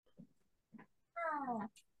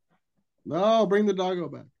No, bring the doggo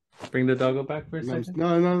back. Bring the doggo back for a No, second.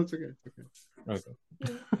 no, it's okay. It's okay. Okay.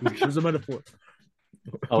 It was a metaphor.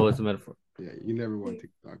 Oh, it's a metaphor. Yeah, you never want to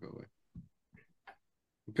take the doggo away.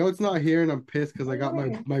 Goat's not here, and I'm pissed because I got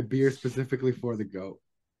my beer specifically for the goat.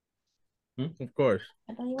 Of course.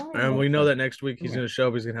 And we know that next week he's going to show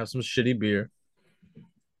up. He's going to have some shitty beer.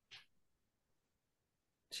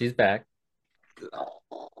 She's back.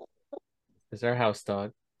 It's our house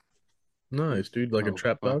dog. Nice, dude. Like a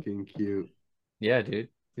trap dog? Fucking cute. Yeah, dude.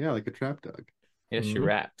 Yeah, like a trap dog. Yeah, she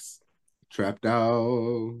raps. Trap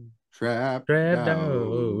dog. Trap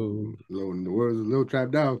dog. Low in the words, a little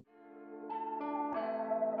trap dog.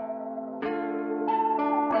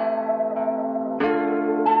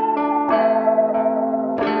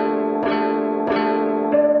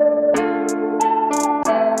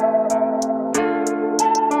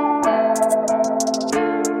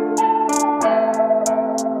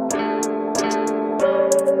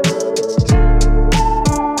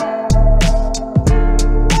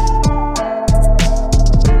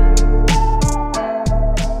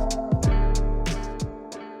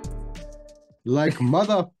 Like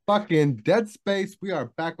motherfucking Dead Space, we are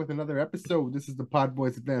back with another episode. This is the Pod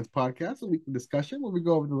Boys Advanced Podcast, a weekly discussion where we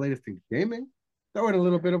go over the latest in gaming, throw in a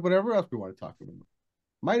little bit of whatever else we want to talk about.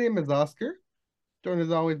 My name is Oscar, joined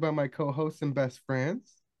as always by my co-hosts and best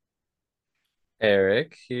friends.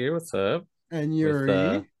 Eric here, what's up? And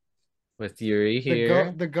Yuri. With Yuri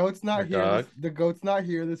here. The goat's not here. The goat's not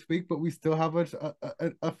here this week, but we still have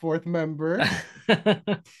a fourth member.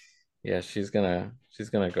 Yeah, she's gonna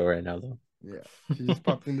go right now though. Yeah, she just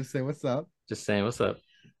popped in to say what's up. Just saying what's up.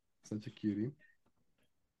 Such a cutie.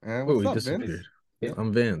 And what's up, disappeared. Vince? Yeah.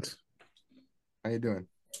 I'm Vince. How you doing?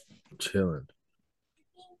 Chilling.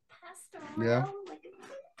 Yeah.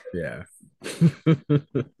 Yeah.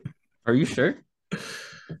 Are you sure?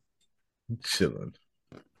 Chilling.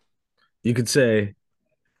 You could say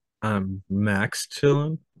I'm Max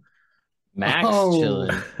chilling. Max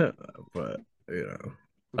chilling. But you know,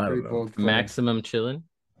 I don't know. Maximum chilling.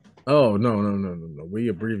 Oh no. We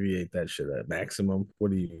abbreviate that shit at maximum.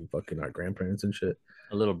 What are you, fucking our grandparents and shit?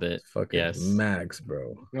 A little bit. Fucking yes. Max,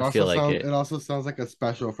 bro. It also sounds like a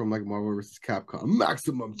special from like Marvel vs. Capcom.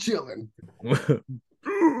 Maximum chilling.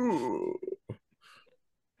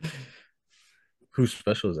 Whose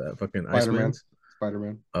special is that? Fucking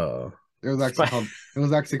Spider-Man. Oh. It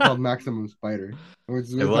was actually called Maximum Spider. It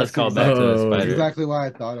was called Maximum Spider. That's exactly why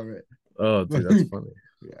I thought of it. Oh, dude, that's funny.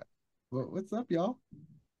 Yeah. Well, what's up, y'all?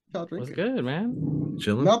 Y'all drinking? What's good, man?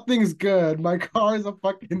 Chilling? Nothing's good. My car is a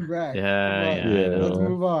fucking wreck. Yeah. Let's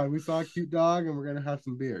move on. We saw a cute dog, and we're gonna have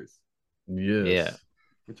some beers. Yes.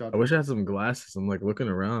 Yeah. I wish I had some glasses. I'm like looking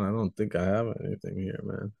around. I don't think I have anything here,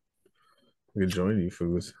 man. We can join you,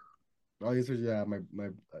 foos. Oh, these are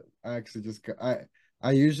I actually just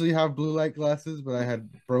I usually have blue light glasses, but I had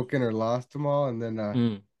broken or lost them all, and then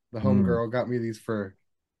the homegirl got me these for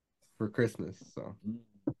Christmas. So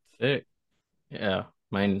sick. Yeah,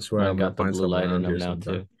 mine got the blue light in them now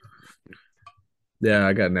too. Yeah,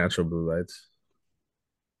 I got natural blue lights.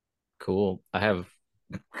 Cool. I have.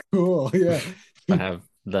 Cool. Yeah, I have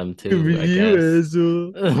them too. I guess.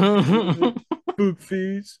 Book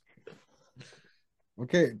fees.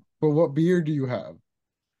 Okay, but what beer do you have?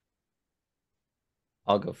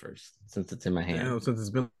 I'll go first since it's in my hand. Damn, since it's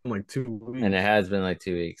been like 2 weeks. And it has been like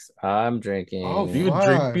 2 weeks. I'm drinking. Oh, do you even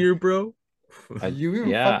drink beer, bro? You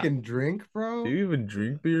even fucking drink, bro? Do you even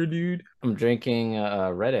drink beer, dude? I'm drinking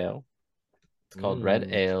red ale. It's called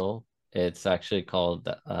Red Ale. It's actually called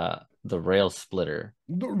the Rail Splitter.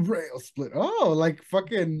 The Rail Split. Oh, like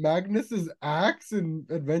fucking Magnus's axe in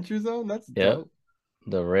Adventure Zone? That's dope.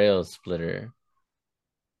 The Rail Splitter.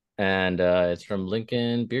 And it's from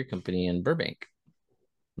Lincoln Beer Company in Burbank.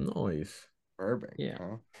 Nice. Burbank. Yeah.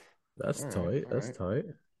 Huh? That's tight. That's tight.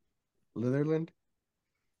 Litherland?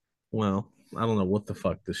 Well, I don't know what the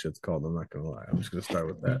fuck this shit's called. I'm not gonna lie. I'm just gonna start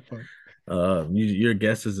with that. Your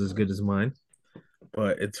guess is as good as mine,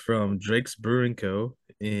 but it's from Drake's Brewing Co.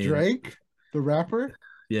 Drake, the rapper.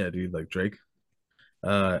 Yeah, dude, like Drake.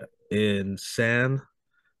 In San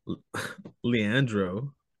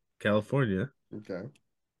Leandro, California. Okay.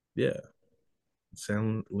 Yeah,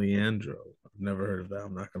 San Leandro. I've never heard of that.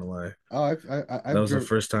 I'm not gonna lie. Oh, that was the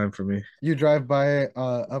first time for me. You drive by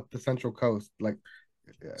up the Central Coast, like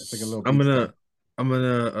it's like a little. I'm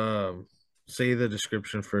gonna say the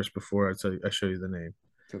description first before I show you the name.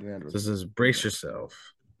 So this is brace yourself.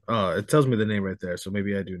 Oh, it tells me the name right there, so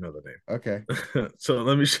maybe I do know the name. Okay. So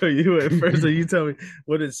let me show you it first, and you tell me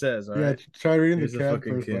what it says. All right. Try reading the can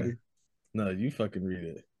first, buddy. No, you fucking read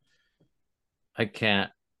it. I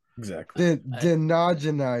can't. Exactly.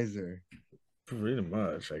 Denogenizer. Pretty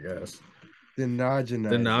much, I guess.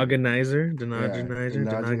 Denogenizer.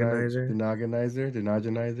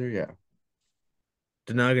 Denogenizer. Yeah.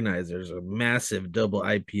 Denogenizer is a massive double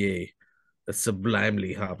IPA that's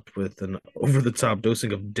sublimely hopped with an over-the-top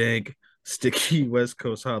dosing of dank, sticky West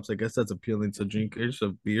Coast hops. I guess that's appealing to drinkers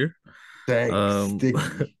of beer. Thanks,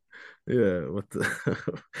 sticky. Yeah, what the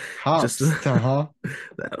Hops, that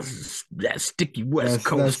sticky West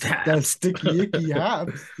Coast hops. That's sticky icky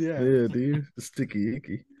hops. Yeah. Yeah, dude. The sticky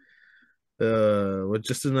icky. With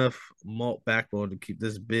just enough malt backbone to keep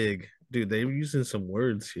this big. Dude, they were using some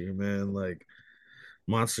words here, man. Like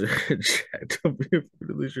Monster Jack W.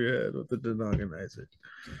 Release your head with the denogenizer.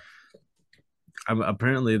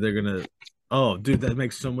 Apparently they're gonna. Oh, dude, that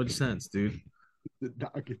makes so much sense, dude.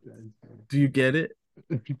 Do you get it?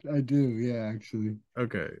 I do, yeah, actually.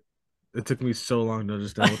 Okay. It took me so long to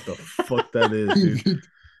understand what the fuck that is, dude.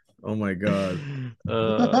 Oh my god. You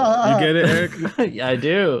get it, Eric? I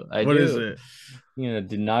do. What is it? You know,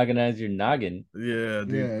 denogenize your noggin. Yeah,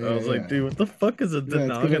 dude. Yeah, I was like, dude, what the fuck is a it's gonna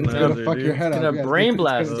denogenizer, fuck dude? your head It's off. gonna brain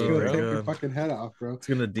blast it's you, gonna bro. take your fucking head off, bro. It's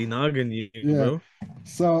gonna denoggin you, Yeah. bro.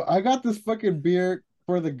 So I got this fucking beer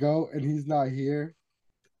for the goat, and he's not here.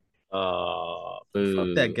 Oh,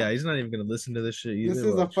 Fuck that guy. He's not even gonna listen to this shit either. This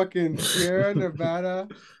is a fucking Sierra Nevada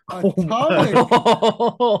Oh my- atomic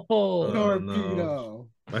Oh, torpedo.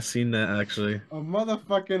 I seen that actually. A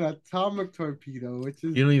motherfucking atomic torpedo, which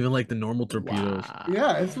is You don't even like the normal torpedoes. wow.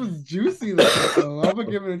 yeah, this was juicy looking, so I'm gonna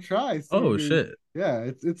give it a try. See Oh if we- shit. Yeah,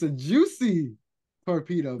 it's a juicy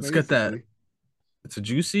torpedo. Let's get that. basically. It's a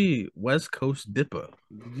juicy West Coast dipper.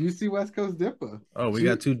 Juicy West Coast dipper. Oh, we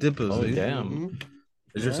got two dippers. Oh, dude. damn. Mhm.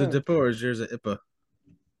 Is yours a Yeah. dipper or is yours a ippa?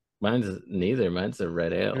 Mine's neither. Mine's a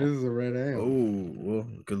red ale. This is a red ale. Oh, well,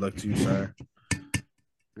 good luck to you, sir. All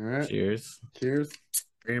right. Cheers. Cheers.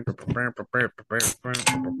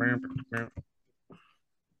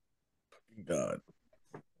 God,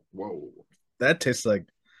 Whoa. that tastes like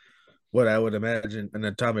what I would imagine an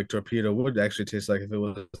atomic torpedo would actually taste like if it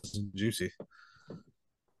was juicy.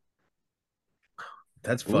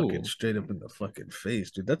 That's fucking Ooh. straight up in the fucking face,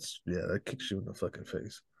 dude. That kicks you in the fucking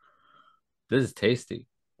face. This is tasty.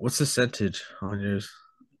 What's the percentage on yours?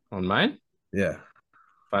 On mine, Yeah.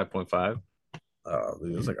 5.5. Oh,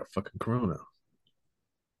 dude, it's like a fucking Corona.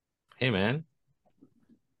 Hey, man.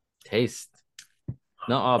 Taste.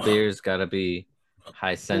 Not all beers gotta be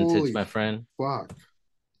high percentage, Holy my friend. Fuck.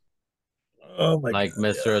 Oh my Like God.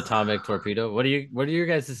 Mr. Atomic Torpedo. What are your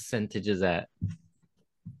guys' percentages at?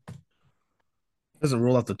 Doesn't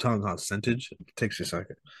roll off the tongue, huh? Percentage? It takes you a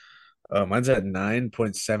second. Mine's at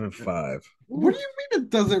 9.75. What do you mean it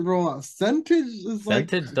doesn't roll out? Percentage is like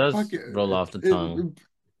Percentage does fucking- roll off the tongue.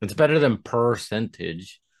 It's better than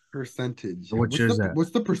percentage. Percentage. What's yours at?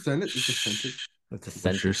 What's the percentage? The percentage. It's a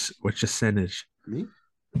What's percentage. your percentage? Me?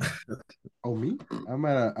 Oh, me? I'm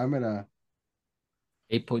at a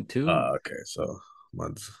 8.2. Okay, so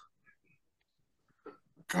mine's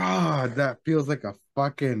God, that feels like a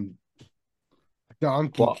fucking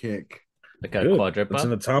donkey Well, kick. like a good. quadruple. It's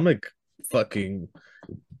an atomic fucking.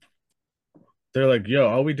 They're like, yo,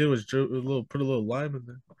 all we did was put a little lime in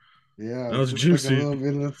there. Yeah, That was it's just juicy. Like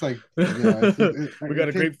it looks like yeah, We got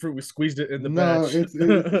a tastes- grapefruit. We squeezed it in the No, batch.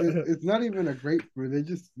 it's not even a grapefruit. They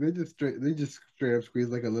just straight up squeeze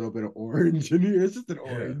like a little bit of orange in here. It's just an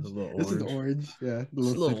Yeah, orange. a little It's just orange. orange. Yeah, Just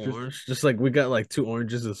a little citrus. orange. Just like we got like 2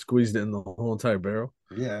 oranges and squeezed it in the whole entire barrel.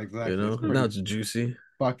 Yeah, exactly. You know, It's now pretty it's juicy.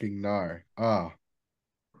 fucking gnar. Oh,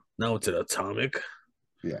 Now it's an atomic.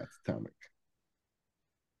 yeah, it's atomic.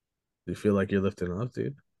 Do you feel like you're lifting off,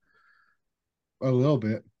 dude? A little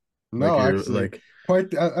bit. No, Like you're, actually, like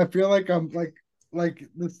quite. I feel like I'm like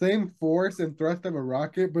the same force and thrust of a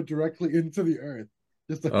rocket, but directly into the earth.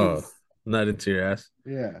 Just like oh, not into your ass.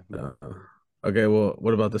 yeah. No. Okay, well,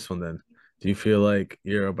 what about this one then? Do you feel like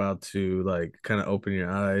you're about to like kind of open your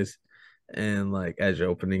eyes, and like as you're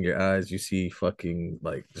opening your eyes, you see fucking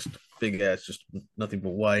like just big ass, just nothing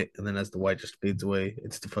but white, and then as the white just fades away,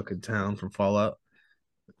 it's the fucking town from Fallout.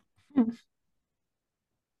 And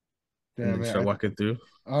then Damn you it. start walking through.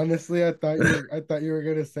 Honestly, I thought you were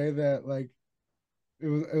gonna say that like I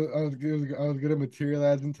was gonna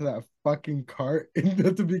materialize into that fucking cart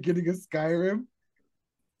at the beginning of Skyrim.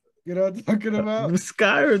 You know what I'm talking about?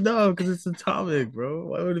 Skyrim, no, because it's atomic, bro.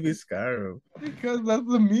 Why would it be Skyrim? Because that's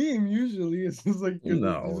the meme usually. It's just like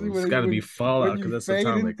No, usually it's got to be Fallout when because you that's fade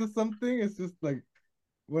atomic. into something, it's just like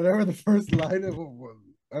whatever the first line of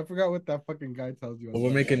I forgot what that fucking guy tells you. Well,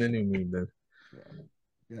 we're making a new meme then.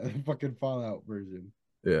 Yeah, the fucking Fallout version.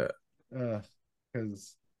 Yeah.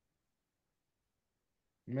 Because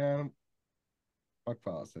man, fuck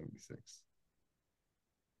Fallout 76.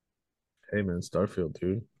 Hey man, Starfield,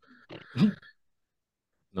 dude.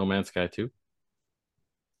 No Man's Sky 2.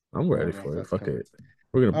 I'm I ready don't know if for it. that's Fuck coming. it.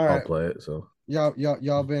 We're gonna All all right, play it. So,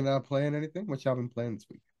 y'all been playing anything? What y'all been playing this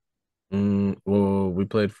week? well, we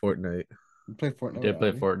played Fortnite You played We Fortnite did play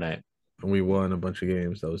already? Fortnite. and we won a bunch of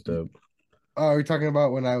games. That was dope. Oh, are we talking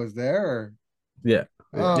about when I was there? Or... Yeah,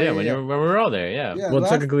 yeah. Oh Yeah, yeah, when yeah, when we were all there, yeah. yeah. Well, Last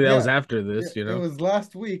technically, that was yeah, after yeah. this, you It know. was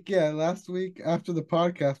last week. Yeah, last week after the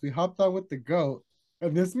podcast, we hopped on with the goat,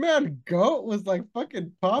 and this man goat was like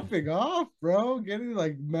fucking popping off, bro, getting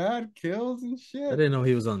like mad kills and I shit. didn't know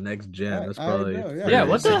he was on next gen. That's I probably know. Yeah, Yeah, pretty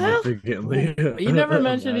what the hell? significantly You never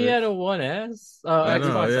mentioned he matter. had a 1S, I know,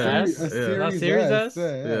 Xbox yeah, a S, yeah, not Series Series S. S,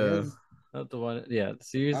 Yeah, he yeah. has, not the one. Yeah,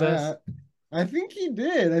 Series I S. I think he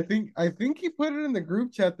did. I think he put it in the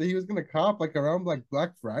group chat that he was gonna cop like around like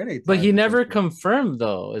Black Friday But he time or never something. confirmed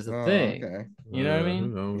though, is the Oh, thing. okay. You know what I Who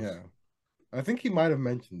mean? knows? Yeah. I think he might have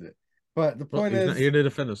mentioned it. But the Well, point he's not here is, to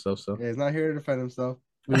defend himself, so yeah, he's not here to defend himself.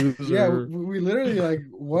 Yeah, loser. we literally like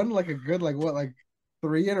won like a good like what like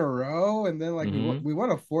three in a row, and then like Mm-hmm. we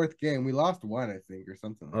won a fourth game. We lost one, I think, or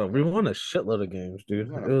something like Oh, we that. won a shitload of games, We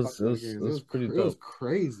dude. won It a was it fuckload of was games. it was pretty It was dope.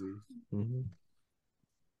 crazy. Hmm.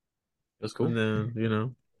 It was And cool.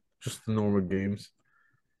 then just the normal games.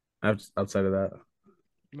 Outside of that,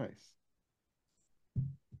 Nice.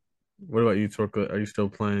 what about you, Torka? Are you still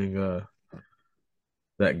playing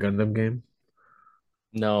that Gundam game?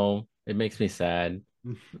 No, it makes me sad.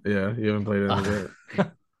 Yeah, you haven't played it in a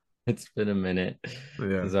bit. It's been a minute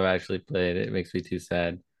Yeah, since I've actually played it. It makes me too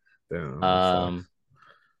sad. damn, that sucks. Um,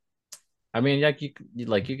 I mean, like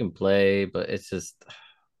you can play, but it's just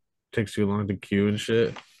Takes too long to queue and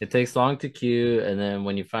shit. it takes long to queue, and then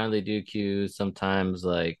when you finally do queue, sometimes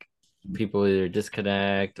like people either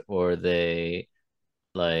disconnect or they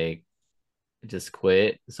like just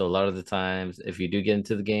quit. So a lot of the times, if you do get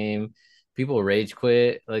into the game, people rage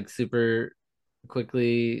quit like super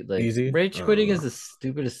quickly. Like Easy. rage quitting is the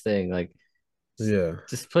stupidest thing. Like Yeah,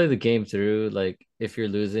 just play the game through. Like if you're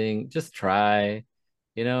losing, just try.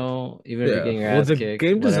 Even if you're yeah. getting your Well, ass the kicked,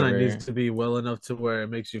 game design needs whatever. to be well enough to where it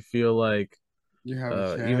makes you feel like You have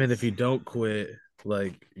a even if chance. you don't quit,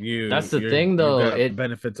 like That's the you're thing you though. got It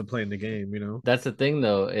benefits of playing the game, that's the thing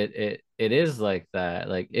though. It is like that.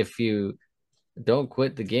 Like if you don't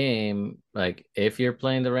quit the game, like if you're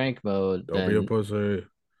playing the rank mode, Don't be a pussy.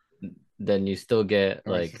 then you still get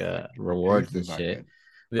Oh, it's like just like rewards it's and just not shit. good.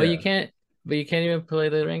 But you Yeah, can't but you can't even play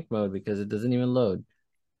the rank mode because it doesn't even load.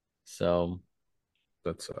 So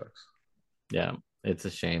that sucks. yeah, it's a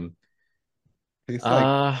shame. It's like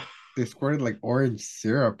Uh they squirted like orange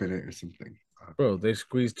syrup in it or something. Bro, they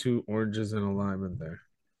squeezed two oranges and a lime in there.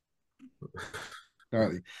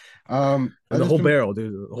 Gnarly. And the whole barrel,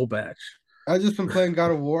 dude, the whole batch. I just been playing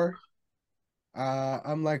God of War.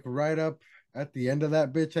 I'm like right up at the end of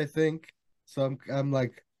that bitch, I think. So I'm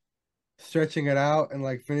like stretching it out and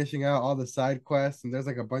like finishing out all the side quests. And there's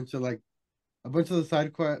like a bunch of the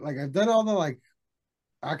side quests. Like I've done all the like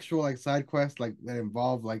actual like side quests like that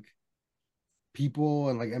involve like people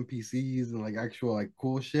and like NPCs and like actual like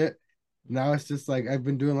cool shit. Now it's just like I've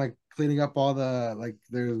been doing like cleaning up all the like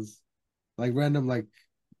there's like random like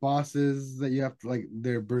bosses that you have to like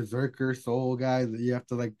they're berserker soul guys that you have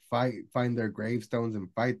to like find their gravestones and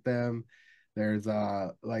fight them. There's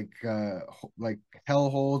like hell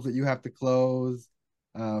holes that you have to close,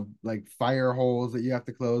 like fire holes that you have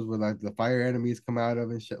to close where like the fire enemies come out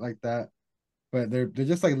of and shit like that. But they're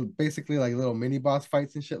just like basically like little mini boss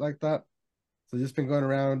fights and shit like that. So just been going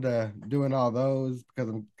around doing all those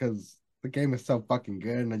because the game is so fucking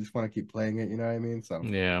good and I just want to keep playing it, you know what I mean? So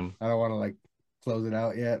yeah. I don't want to like close it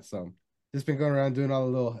out yet. So just been going around doing all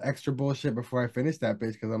the little extra bullshit before I finish that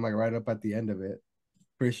bitch because I'm like right up at the end of it.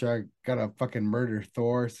 Pretty sure I gotta fucking murder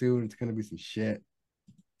Thor soon. It's gonna be some shit.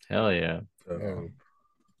 Hell yeah. Yeah.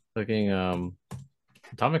 Looking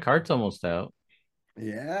Atomic Heart's almost out.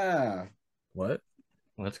 Yeah. What?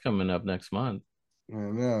 Well, that's coming up next month. I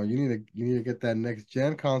don't know. You need to get that next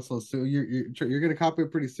gen console soon. You're gonna copy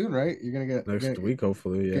it pretty soon, right? You're gonna Next week,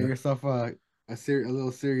 hopefully, get yeah. yourself a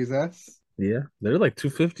little Series S. Yeah. They're like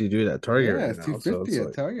 250, dude, at Target Yeah, right it's now. So 250 it's at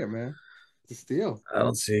like Target, man. It's a steal I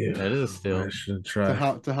don't see That is a I steal. should to try.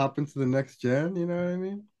 hop into the next gen. You know what I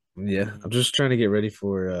mean? Yeah. I'm just trying to get ready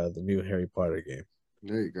for the new Harry Potter game.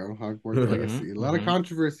 There you go, Hogwarts Legacy. A lot of Mm-hmm.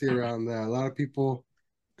 controversy around that. A lot of people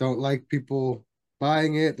don't like people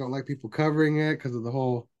buying it, don't like people covering it because of the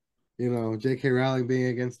whole, J.K. Rowling being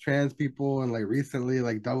against trans people and like recently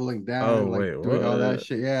like doubling down Oh and like wait, doing all that what?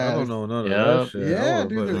 shit. I Yeah, don't know none of that Yep. shit. I yeah, want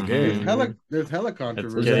to dude. play There's the there's game, Mm-hmm. hella dude. there's hella It's What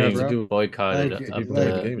does that controversy, have to getting bro. do? boycotted Like The people play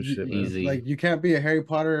the like game you, shit, man. easy. like you can't be a Harry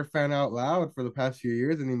Potter fan out loud for the past few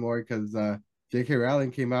years anymore because J.K.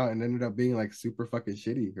 Rowling came out and ended up being like super fucking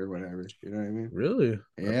shitty or whatever. You know what I mean? Really?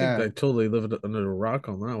 I think Yeah, I totally lived under a rock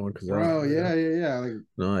on that one because bro. Yeah. Like,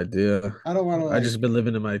 no idea. I don't want to I like just been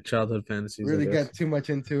living in my childhood fantasies, I really guess. get too much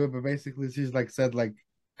into it, but basically she's like said like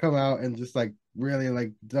come out and just like really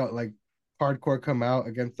like don't like hardcore come out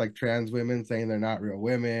against like trans women saying they're not real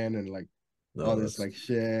women and like all No, this that's like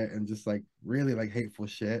shit and just like really like hateful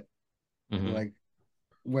shit. And Mhm. like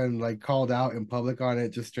when like called out in public on it,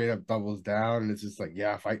 just straight up doubles down and it's just like,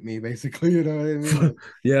 yeah, fight me, basically, you know what I mean? Like,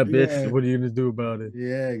 yeah, bitch. yeah, What are you gonna do about it?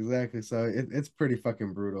 yeah, exactly. So it's pretty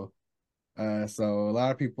fucking brutal. So a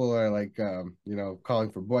lot of people are like,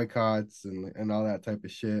 calling for boycotts and all that type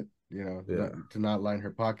of shit, Yeah, to not line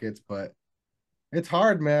her pockets. But it's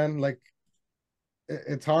hard, man. Like,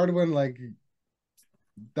 it's hard when like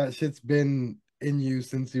that shit's been in you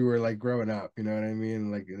since you were like growing up. You know what I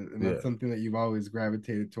mean? Like, and that's yeah. something that you've always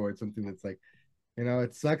gravitated towards. Something that's like,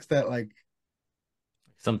 it sucks that like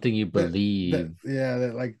Something you believe.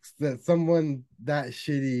 that someone that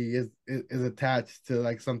shitty is attached to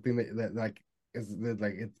like something that like is that,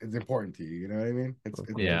 like it's important to you. You know what I mean? Of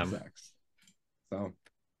It Yeah. course. sucks. So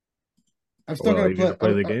I'm still Well, are gonna you play. gonna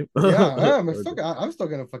play the game? Yeah, I am. I'm still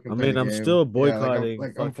gonna fucking I play the mean, I'm game. still Yeah, boycotting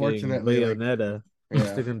like fucking unfortunately, like Bayonetta. I'm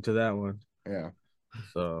yeah, sticking to that one. yeah.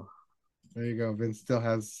 So There you go. Vince still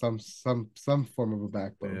has some form of a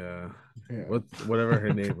backbone. yeah, Yeah. whatever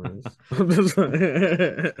her name is. I'm just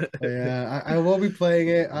Yeah, I will be playing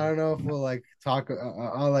it. I don't know if we'll like talk.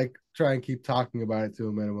 I'll like try and keep talking about it to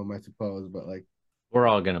a minimum, I suppose. But like, We're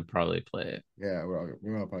all gonna probably play it. yeah, we're all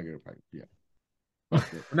probably gonna probably yeah.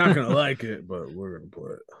 Fuck it. we're not gonna like it, but we're gonna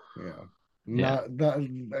play it. Yeah. Yeah. Not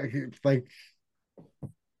that like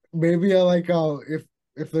maybe I'll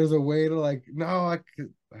if there's a way to like no I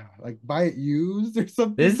could like buy it used or This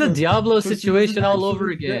something is a Diablo so she doesn't situation all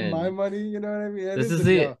over actually get my again. money. You know what I mean? It This is is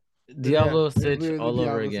the the Diablo. Yeah, Diablo it's Stitch literally the all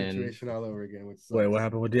over Diablo again. situation all over again, which Wait, what sucks.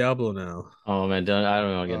 happened with Diablo now? Oh man, I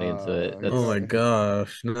don't want to get into it. You Oh That's my know,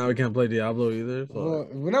 gosh! Now we can't play Diablo either. Fuck. well,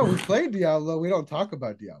 no, we play Diablo. We don't talk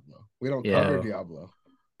about Diablo. We don't cover yeah, Oh, Diablo.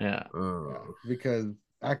 yeah, Yeah, oh, because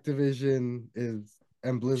Activision is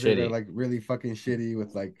and Blizzard are shitty like really fucking shitty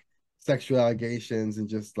with like sexual allegations and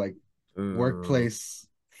just like uh, workplace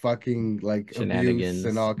fucking like abuse and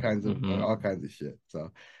shenanigans. all kinds of shit.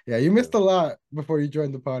 So yeah, you missed a lot before you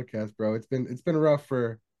joined the podcast, bro. It's been rough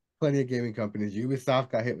for plenty of gaming companies. Ubisoft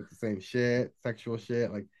got hit with the same shit, sexual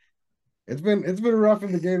shit. Like it's been rough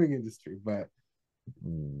in the gaming industry, but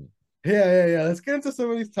mm. yeah. Let's get into some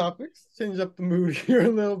of these topics. Change up the mood here a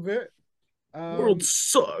little bit. World Um,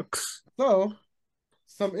 sucks. so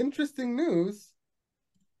some interesting news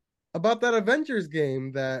about that Avengers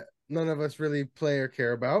game that none of us really play or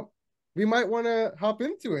care about. We might want to hop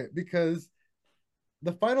into it because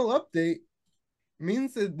the final update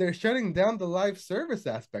means that they're shutting down the live service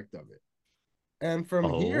aspect of it. And from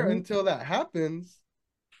here Oh, until that happens,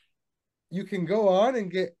 you can go on and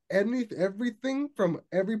get everything from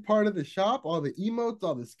every part of the shop, all the emotes,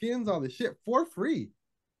 all the skins, all the shit for free.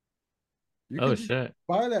 You oh can just shit.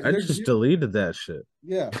 buy that. I just deleted that shit.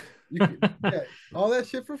 Yeah, you can yeah, all that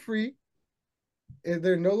shit for free. And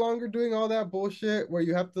they're no longer doing all that bullshit where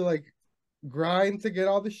you have to like grind to get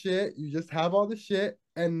all the shit. You just have all the shit,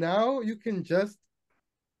 and now you can just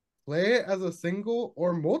play it as a single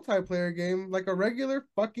or multiplayer game like a regular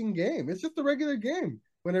fucking game. It's just a regular game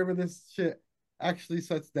whenever this shit actually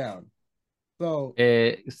shuts down. So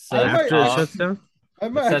It I sets might After it off. shuts actually, down, I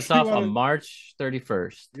It might sets actually off want on to. March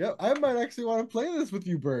 31st. Yep, I might actually want to play this with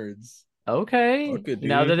you birds. Okay. fuck it,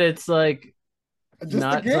 Now that dude. it's like Just a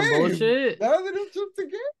not some game. bullshit. Now that it's just a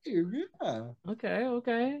game, yeah,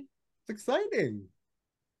 Okay. it's exciting.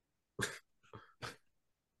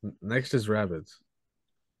 Next is rabbits.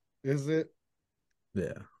 Is it?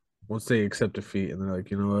 Yeah. Once they accept defeat and they're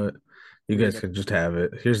like, you know what, you We're guys gonna, can just have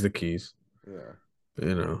it. Here's the keys.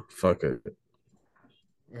 yeah. Fuck it.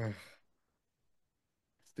 Ugh.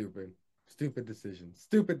 Stupid. Stupid decisions.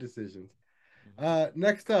 Stupid decisions.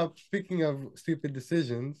 Next up, speaking of stupid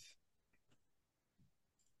decisions,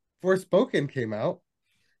 Forspoken came out,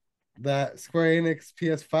 that Square Enix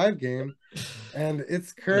PS5 game, and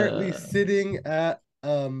it's currently Uh, sitting at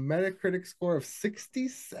a Metacritic score of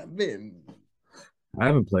 67. I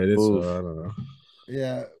haven't played it, so oof. I don't know.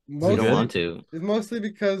 Yeah, Is it You don't good? want mostly to. it's mostly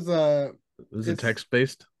because Is it it's text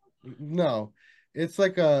based? no, it's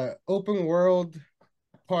like a open world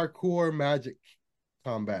parkour magic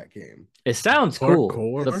combat game. It sounds cool.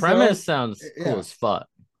 The It Parkour? premise sounds sounds cool yeah, as fuck.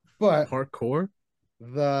 but Parkour?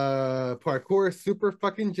 the parkour is super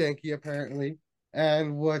fucking janky apparently.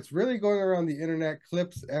 And what's really going around the internet,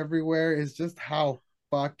 clips everywhere, is just how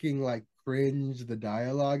fucking like cringe the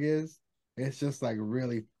dialogue is. It's just like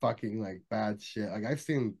really fucking like bad shit. Like I've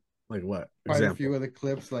seen Like what? quite a few of the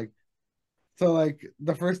clips. Like so, like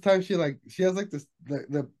the first time she has like this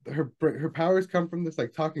her powers come from this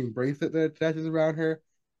like talking bracelet that attaches around her,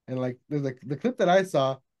 and like there's like the clip that I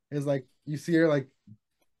saw is like you see her like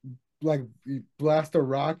blast a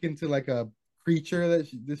rock into like a creature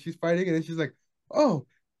that she's fighting, and then she's like, "Oh,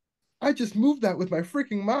 I just moved that with my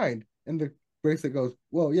freaking mind." And the bracelet goes,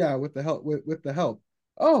 "Well, yeah, with the help with the help."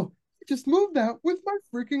 "Oh, I just moved that with my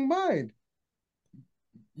freaking mind."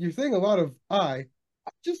 You're saying a lot of I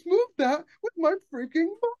just moved that with my freaking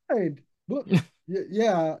mind. Look,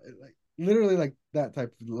 yeah, like literally like that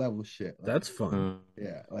type of level shit. Like, That's fun.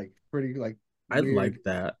 yeah, like pretty like I weird like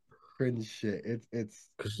that cringe shit. It's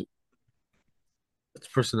because it's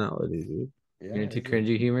personality, dude. yeah, You're into it's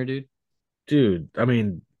cringy humor, dude? Dude, I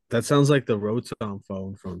mean, that sounds like the Rotom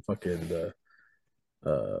phone from fucking the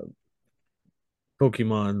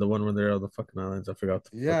Pokemon, the one when they're on the fucking islands. I forgot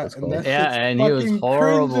the fuck yeah, it's and called. that Yeah, shit's and he was fucking cringe as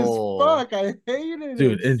horrible. fuck. I hated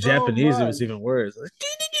Dude, it in so Japanese it much. was even worse.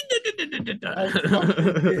 I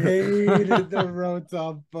fucking hated the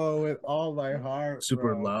Rotombo with all my heart,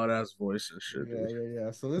 Super bro. loud ass voice and shit, Yeah, dude.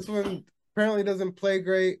 yeah. So this one apparently doesn't play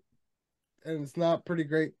great, and it's not pretty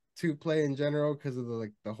great to play in general because of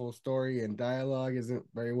the whole story and dialogue isn't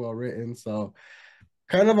very well written. So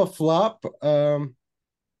kind of a flop.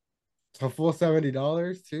 A full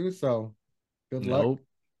 $70 too. So good luck. Nope.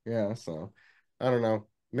 Yeah. So I don't know.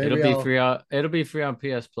 It'll Maybe be I'll free on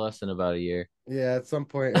PS Plus in about a year. yeah, at some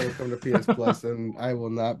point it'll come to PS Plus and I will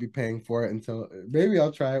not be paying for it until maybe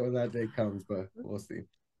I'll try it when that day comes, but we'll see.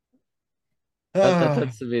 That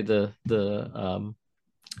tends to be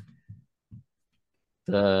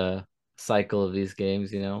the cycle of these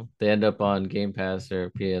games, you know. They end up on Game Pass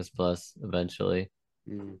or PS Plus eventually.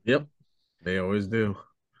 Yep. They always do.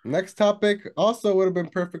 Next topic also would have been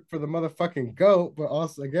perfect for the motherfucking goat, but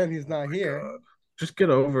also again he's not here God. Just get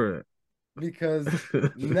over it. because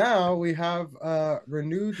now we have a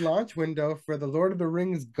renewed launch window for the Lord of the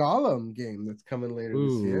Rings Gollum game that's coming later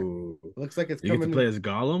this year. Ooh. Looks like it's You get coming. to play as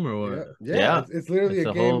Gollum or what? Yeah. It's literally It's a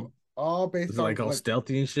a game whole all based Is it on like all like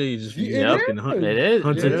stealthy and shit? You just it you Yep. fucking hunt, It is. It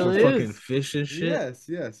hunting for literally fucking is. fish and shit. yes,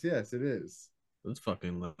 it is. That's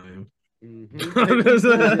fucking lame.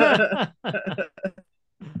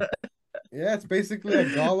 Yeah, it's basically a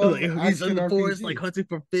Gollum Like he's in action the forest, like RPG. hunting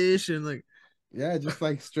for fish, and like Yeah, just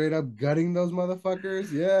like straight up gutting those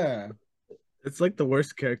motherfuckers. Yeah. it's like the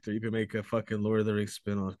worst character you could make a fucking Lord of the Rings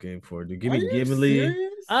spin-off game for, dude. Give Are me you Gimli, serious?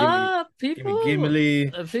 give me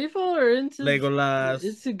Gimli, People are Legolas.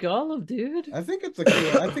 into Gollum, dude. I think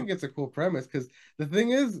it's a cool premise because the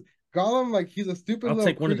thing is, Gollum, like he's a stupid I'll little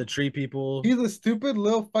take one of the tree people. he's a stupid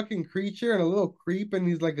little fucking creature and a little creep, and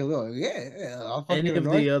he's like a little I'll Any fucking of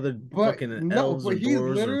annoying. the other But fucking no, elves or but he's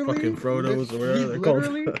dwarves or fucking Frodos or whatever he's they're called.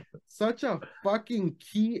 literally such a fucking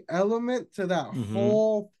key element to that Mhm.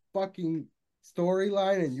 whole fucking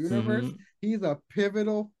storyline and universe. Mhm. He's a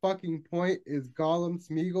pivotal fucking point. Is Gollum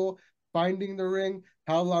Smeagol finding the ring?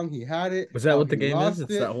 How long he had it? Is that How what the he game is? lost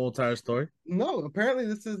It's it? that whole entire story. No, apparently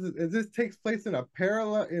this takes place in a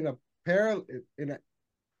parallel in a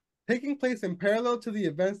taking place in parallel to the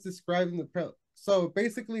events described in the so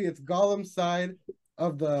basically it's Gollum's side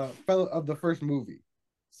of the first movie.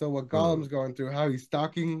 So what Gollum's going through, how he's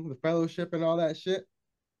stalking the Fellowship and all that shit.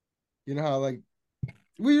 You know how like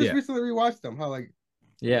we just recently rewatched them. How like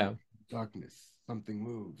Yeah. darkness, something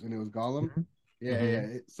moves, and it was Gollum. Mhm.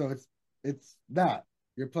 Yeah. So it's that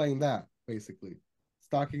you're playing that basically,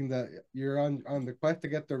 stalking you're on the quest to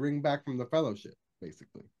get the ring back from the Fellowship,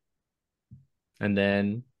 basically. And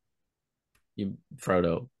then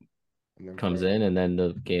Frodo And then comes in, and then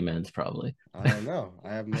the game ends probably. I don't know. I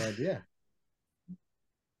have no idea.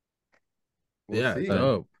 We'll see.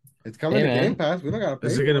 Dope. It's coming Hey, to man. Game Pass. We don't gotta pay.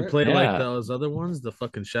 Is it gonna for play Yeah. like those other ones, the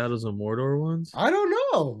fucking Shadows of Mordor ones? I don't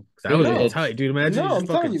know. That would No. be tight, dude. Imagine No, you I'm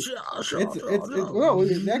just telling fucking it's well,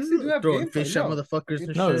 we actually do have throwing gameplay. fish at motherfuckers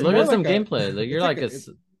and No, shit. look more at some like a- gameplay. Like you're it's like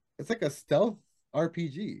a it's like a stealth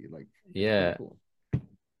RPG. Like yeah. cool.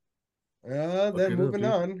 Then Fucking moving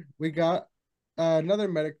up, on, we got another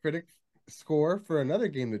Metacritic score for another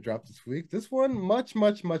game that dropped this week. This one much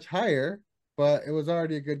higher, but it was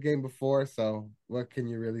already a good game before, so what can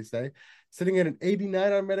you really say? Sitting at an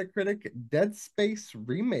 89 on Metacritic, Dead Space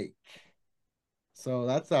Remake. So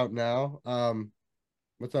that's out now.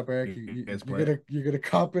 What's up, Eric? You're gonna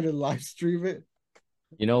cop it and live stream it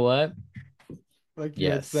You know what? like you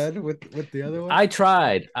had Yes. said with the other one? I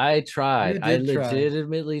tried. You I did try.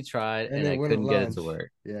 legitimately tried, and I couldn't get it to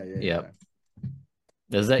work. Yeah. Yep.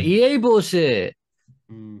 There's that EA bullshit.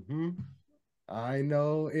 Mm-hmm. I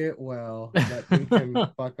know it well. That thing can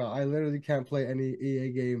fuck off. I literally can't play any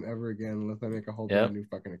EA game ever again unless I make a whole brand new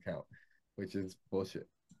fucking account, which is bullshit.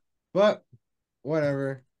 But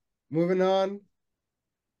whatever. Moving on.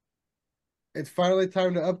 It's finally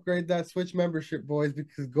time to upgrade that Switch membership, boys,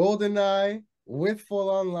 because GoldenEye with full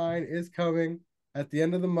online is coming at the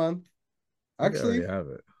end of the month. Actually, have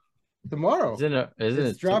it tomorrow. Isn't it's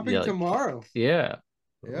it dropping tomorrow. Yeah.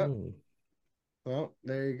 Yep. Oh. Well,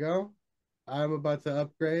 there you go. I'm about to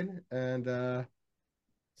upgrade and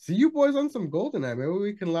see you boys on some GoldenEye. Maybe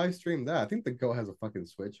we can live stream that. I think the Go has a fucking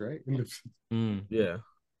Switch, right? Yeah.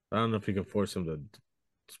 I don't know if you can force him to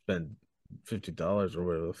spend $50 or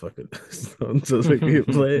whatever the fuck it is. So they can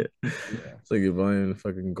play it. Yeah. It's like you're buying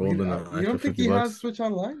fucking GoldenEye. You don't think he has Switch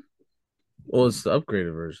Online? Well, it's the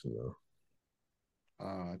upgraded version though.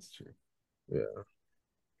 That's true. Yeah.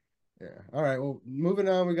 Yeah. All right. Well, moving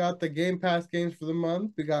on, we got the Game Pass games for the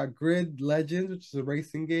month. We got Grid Legends, which is a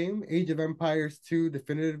racing game, Age of Empires 2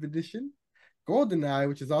 Definitive Edition, GoldenEye,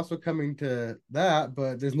 which is also coming to that,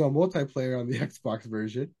 but there's no multiplayer on the Xbox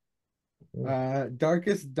version.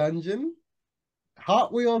 Darkest Dungeon,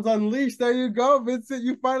 Hot Wheels Unleashed. There you go, Vincent.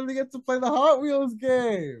 You finally get to play the Hot Wheels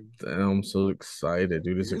game. Damn, I'm so excited,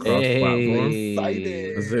 dude. Is it Hey. cross-platform?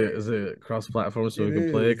 Excited. Is it cross-platform so we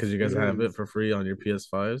can play it because you guys have it for free on your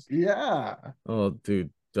PS5s? Yeah. Oh,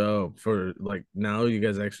 dude, dope. For like now, you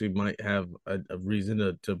guys actually might have a reason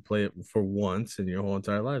to play it for once in your whole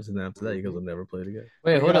entire lives, and then after that, you guys will never play it again.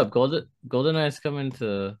 Wait, hold up. GoldenEye is coming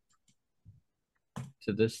to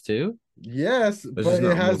this too? Yes, but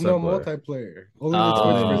it has no multiplayer. Only the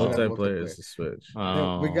Switch version multiplayer is the Switch.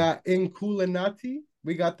 We got Inkulinati.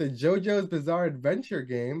 We got the JoJo's Bizarre Adventure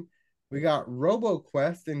game. We got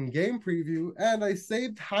RoboQuest in game preview, and I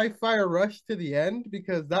saved Hi-Fi Rush to the end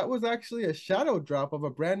because that was actually a shadow drop of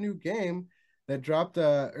a brand new game that dropped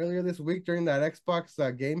earlier this week during that Xbox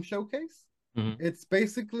game showcase. Mm-hmm. It's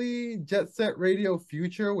basically Jet Set Radio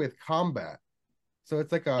Future with combat. So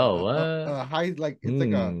it's like a high, like it's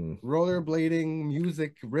like a rollerblading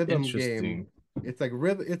music rhythm game. It's like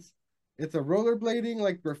it's a rollerblading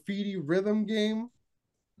like graffiti rhythm game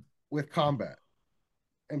with combat.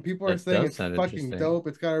 And people are saying it's fucking dope.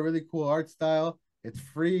 It's got a really cool art style. It's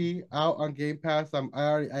free out on Game Pass. I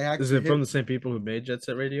actually Is it from the same people who made Jet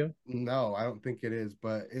Set Radio? No, I don't think it is,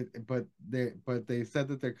 but they said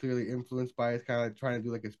that they're clearly influenced by it. It's kind of like trying to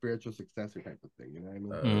do like a spiritual successor type of thing, you know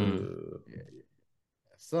what I mean? Yeah.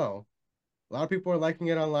 So a lot of people are liking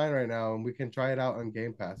it online right now, and we can try it out on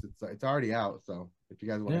Game Pass. It's already out, so if you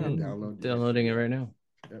guys want to downloading it right now.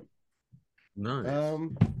 Yep. Nice.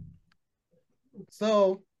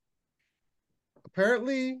 So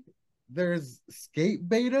apparently there's skate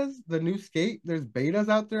betas, the new skate. There's betas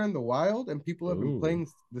out there in the wild, and people have been playing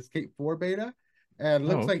the Skate 4 beta. And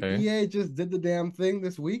looks like EA just did the damn thing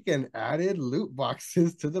this week and added loot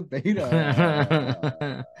boxes to the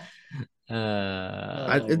beta.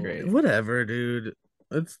 Whatever, dude.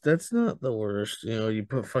 That's not the worst. You know, you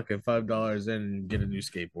put fucking $5 in and get a new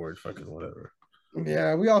skateboard, fucking whatever.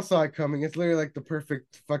 Yeah, we all saw it coming. It's literally like the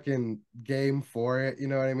perfect fucking game for it. You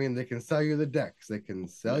know what I mean? They can sell you the decks. They can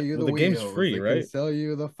sell you the wheels. Game's free, they can sell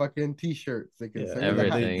you the fucking t-shirts. They can sell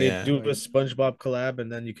everything. They do a SpongeBob collab,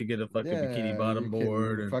 and then you could get a fucking bikini bottom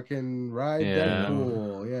board and fucking ride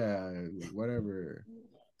Deadpool. Yeah, whatever.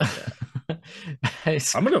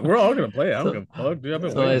 We're all gonna play it. I don't give a fuck, dude. I've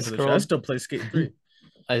been waiting for this. I still play Skate 3.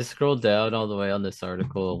 I scrolled down all the way on this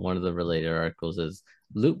article. One of the related articles is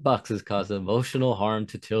loot boxes cause emotional harm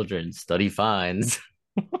to children. Study finds.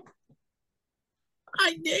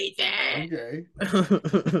 I need that. Okay.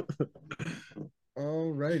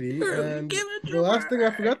 Alrighty. And the last thing,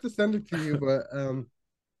 I forgot to send it to you, but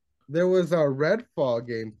there was a Redfall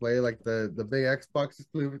gameplay, like the big Xbox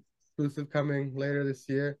exclusive coming later this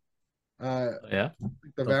year. The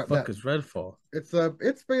fuck is Redfall? It's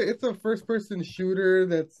a first person shooter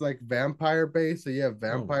that's like vampire based, so you have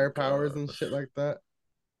vampire powers and shit like that.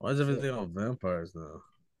 Why is everything all vampires now?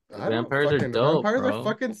 Vampires are dope. Vampires bro. are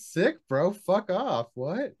fucking sick, bro. Fuck off.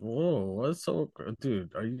 What? Whoa, what's so,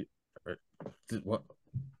 dude? What?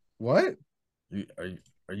 What?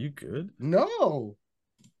 Are you good? No.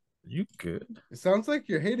 You good? It sounds like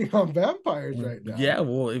you're hating on vampires right now. Yeah,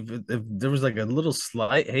 well, if there was like a little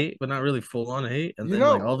slight hate, but not really full on hate, and then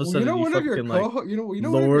like all of a sudden you fucking like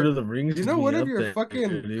Lord of the Rings. You know one of your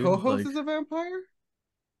fucking co-hosts is a vampire.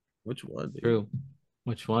 Which one? Dude? True.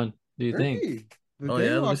 Which one do you think? Oh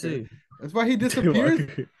yeah, let me see. That's why he disappears.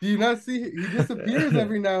 Do you not see? He disappears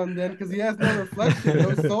every now and then because he has no reflection,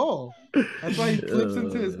 no soul. That's why he flips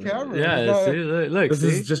into his camera. He's Yeah, not. see, look, This see,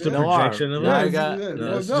 is just a no arm. projection of Now Yeah, I it. got, No,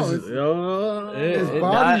 well, it's no, just, his now,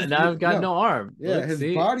 body's now I've got no arm. Yeah, Look, his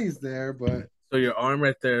see, body's there, but your arm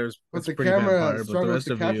right there is but it's the pretty camera vampire, but the struggles rest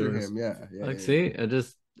to of capture you is him. Yeah, yeah. look, Yeah, see, I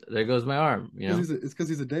just there goes my arm. You know, it's because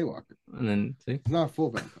he's a daywalker. and then see, He's not a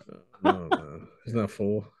full vampire. no, he's not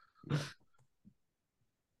full.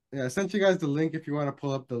 Yeah, I sent you guys the link if you want to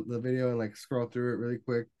pull up the video and like scroll through it really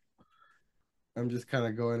quick. I'm just kind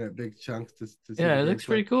of going at big chunks to see. yeah, the it looks gameplay.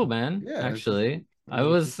 pretty cool, man. Yeah, Actually, I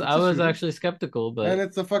mean, it's I a was shooter. actually skeptical, And but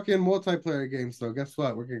it's a fucking multiplayer game, so guess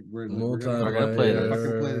what? We're gonna play this.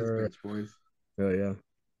 fucking play this bitch, boys. Oh yeah.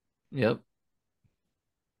 yep.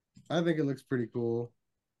 I think it looks pretty cool.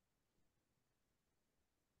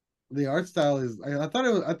 The art style is I thought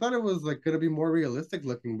it was like gonna be more realistic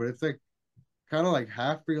looking, but it's like kind of like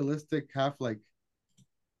half realistic, half like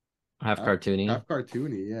Half cartoony. half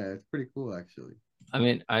cartoony. Yeah, it's pretty cool actually. I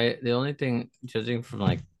mean, the only thing judging from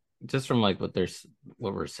like just from like what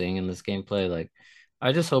we're seeing in this gameplay, like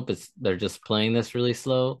I just hope they're just playing this really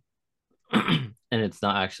slow, and it's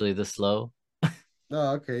not actually this slow.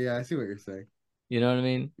 Oh, okay, yeah, I see what you're saying. You know what I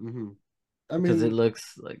mean? Mm-hmm. I Because it mean,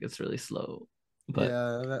 looks like it's really slow. But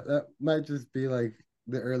yeah, that might just be like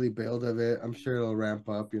the early build of it. I'm sure it'll ramp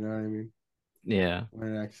up. You know what I mean? yeah,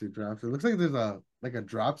 When it actually drops, it looks like there's a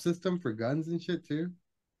drop system for guns and shit too,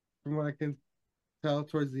 from what I can tell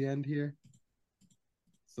towards the end here.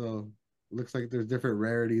 So looks like there's different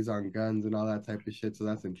rarities on guns and all that type of shit. So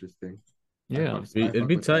that's interesting. yeah. It'd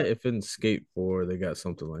be tight if in Skate 4 they got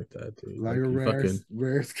something like that, dude. Like you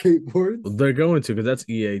rare skateboards. They're going to because that's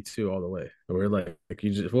EA too all the way. Where like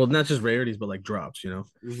you just not just rarities but like drops, you know.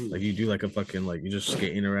 Mm-hmm. Like you do like a fucking like you're just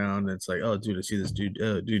skating around and it's like, oh dude, I see this dude.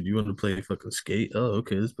 Oh dude, you want to play fucking Skate? Oh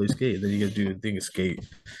okay, let's play Skate. And then you get to do the thing of Skate.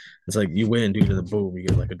 It's like you win, dude, and then boom, you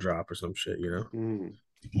get like a drop or some shit, you know.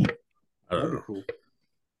 Mm-hmm. I don't That'd know. be cool.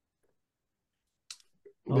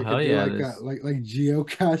 Oh They hell could do yeah! like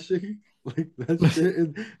geocaching, like that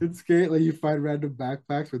shit in Skate. Like you find random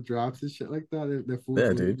backpacks with drops and shit like that.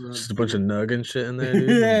 Yeah, dude, just a bunch of nug and shit in there, dude.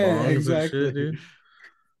 Yeah, Bongs exactly. and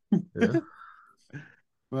shit, dude. Yeah.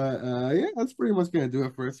 But yeah, that's pretty much gonna do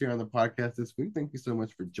it for us here on the podcast this week. Thank you so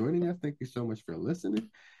much for joining us. Thank you so much for listening.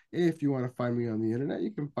 If you want to find me on the internet,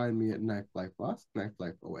 you can find me at Knife Life Lost, Knife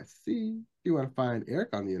Life OSC. If you want to find Eric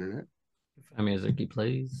on the internet, I mean, as Ricky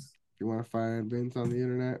plays. if you want to find Vince on the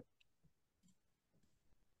internet,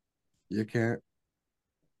 you can't.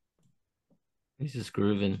 He's just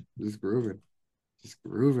grooving. Just grooving. Just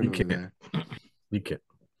grooving over there. You can't.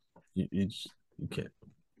 You can't.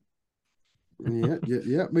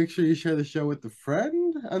 Yeah. Make sure you share the show with a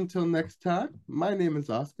friend. Until next time, my name is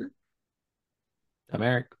Oscar. I'm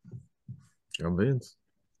Eric. I'm Vince.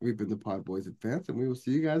 We've been the Pod Boys Advance, and we will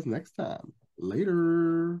see you guys next time.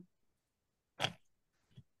 Later.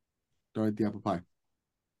 Don't eat the apple pie.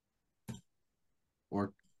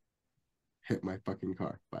 Or hit my fucking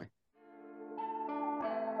car. Bye.